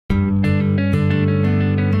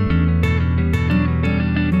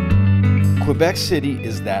Quebec City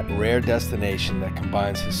is that rare destination that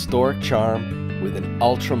combines historic charm with an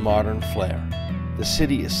ultra-modern flair. The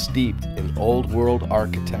city is steeped in old-world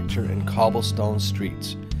architecture and cobblestone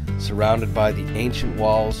streets, surrounded by the ancient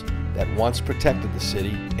walls that once protected the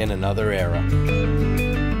city in another era.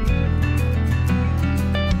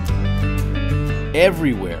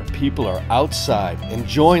 Everywhere, people are outside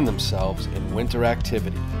enjoying themselves in winter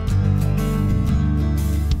activity.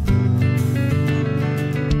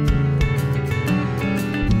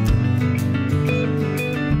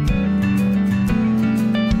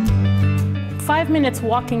 Minutes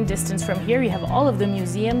walking distance from here, you have all of the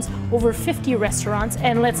museums, over 50 restaurants,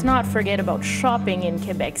 and let's not forget about shopping in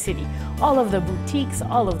Quebec City. All of the boutiques,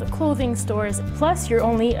 all of the clothing stores, plus you're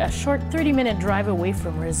only a short 30-minute drive away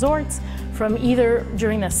from resorts, from either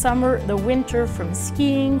during the summer, the winter, from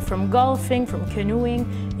skiing, from golfing, from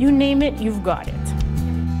canoeing, you name it, you've got it.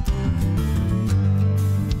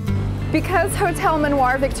 Because Hotel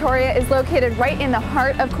Manoir Victoria is located right in the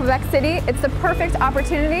heart of Quebec City, it's the perfect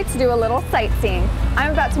opportunity to do a little sightseeing.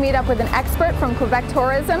 I'm about to meet up with an expert from Quebec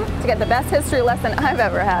Tourism to get the best history lesson I've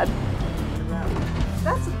ever had.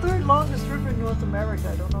 That's the third longest river in North America.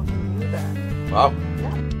 I don't know if you knew that. Wow.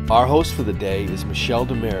 Yeah. Our host for the day is Michelle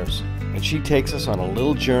Demers, and she takes us on a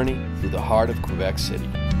little journey through the heart of Quebec City.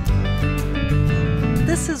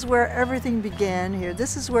 This is where everything began here.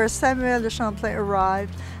 This is where Samuel de Champlain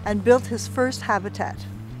arrived and built his first habitat.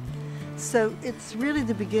 So it's really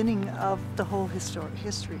the beginning of the whole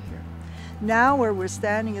history here. Now where we're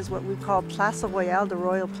standing is what we call Place Royale, the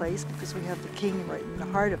royal place, because we have the king right in the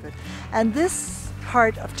heart of it. And this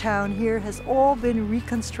part of town here has all been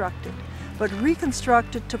reconstructed, but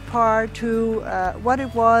reconstructed to par to what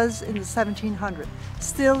it was in the 1700s,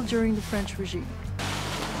 still during the French regime.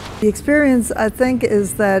 The experience, I think,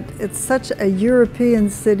 is that it's such a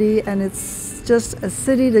European city, and it's just a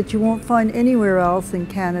city that you won't find anywhere else in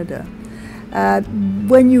Canada.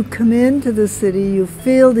 When you come into the city, you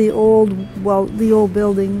feel the old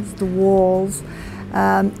buildings, the walls,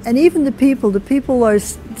 and even the people. The people are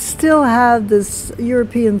still have this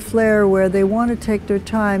European flair where they want to take their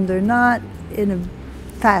time. They're not in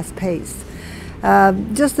a fast pace.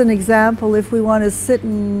 Just an example, if we want to sit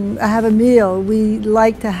and have a meal, we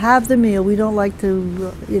like to have the meal. We don't like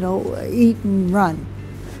to, eat and run.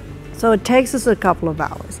 So it takes us a couple of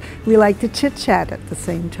hours. We like to chit-chat at the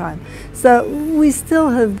same time. So we still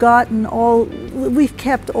have we've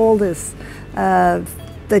kept all this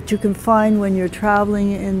that you can find when you're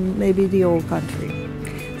traveling in maybe the old country.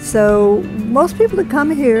 So most people that come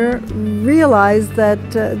here realize that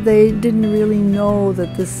they didn't really know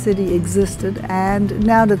that this city existed, and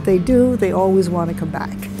now that they do, they always want to come back.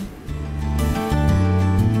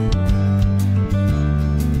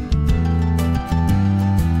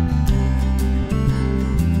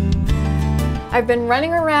 I've been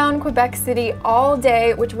running around Quebec City all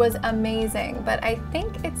day, which was amazing, but I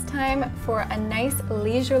think it's time for a nice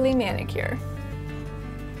leisurely manicure.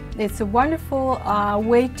 It's a wonderful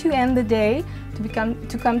way to end the day,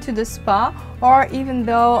 to come to the spa, or even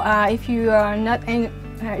though if you are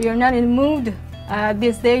you're not in the mood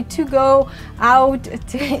this day to go out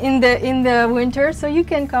in the winter, so you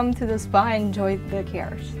can come to the spa and enjoy the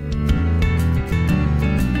cares.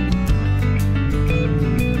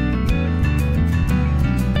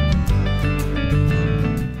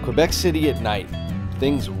 Quebec City at night,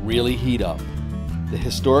 things really heat up. The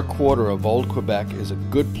historic quarter of Old Quebec is a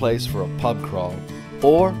good place for a pub crawl,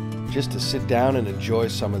 or just to sit down and enjoy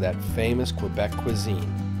some of that famous Quebec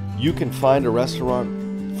cuisine. You can find a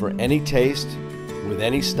restaurant for any taste, with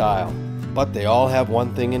any style, but they all have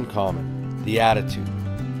one thing in common: the attitude.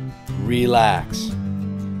 Relax.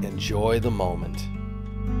 Enjoy the moment.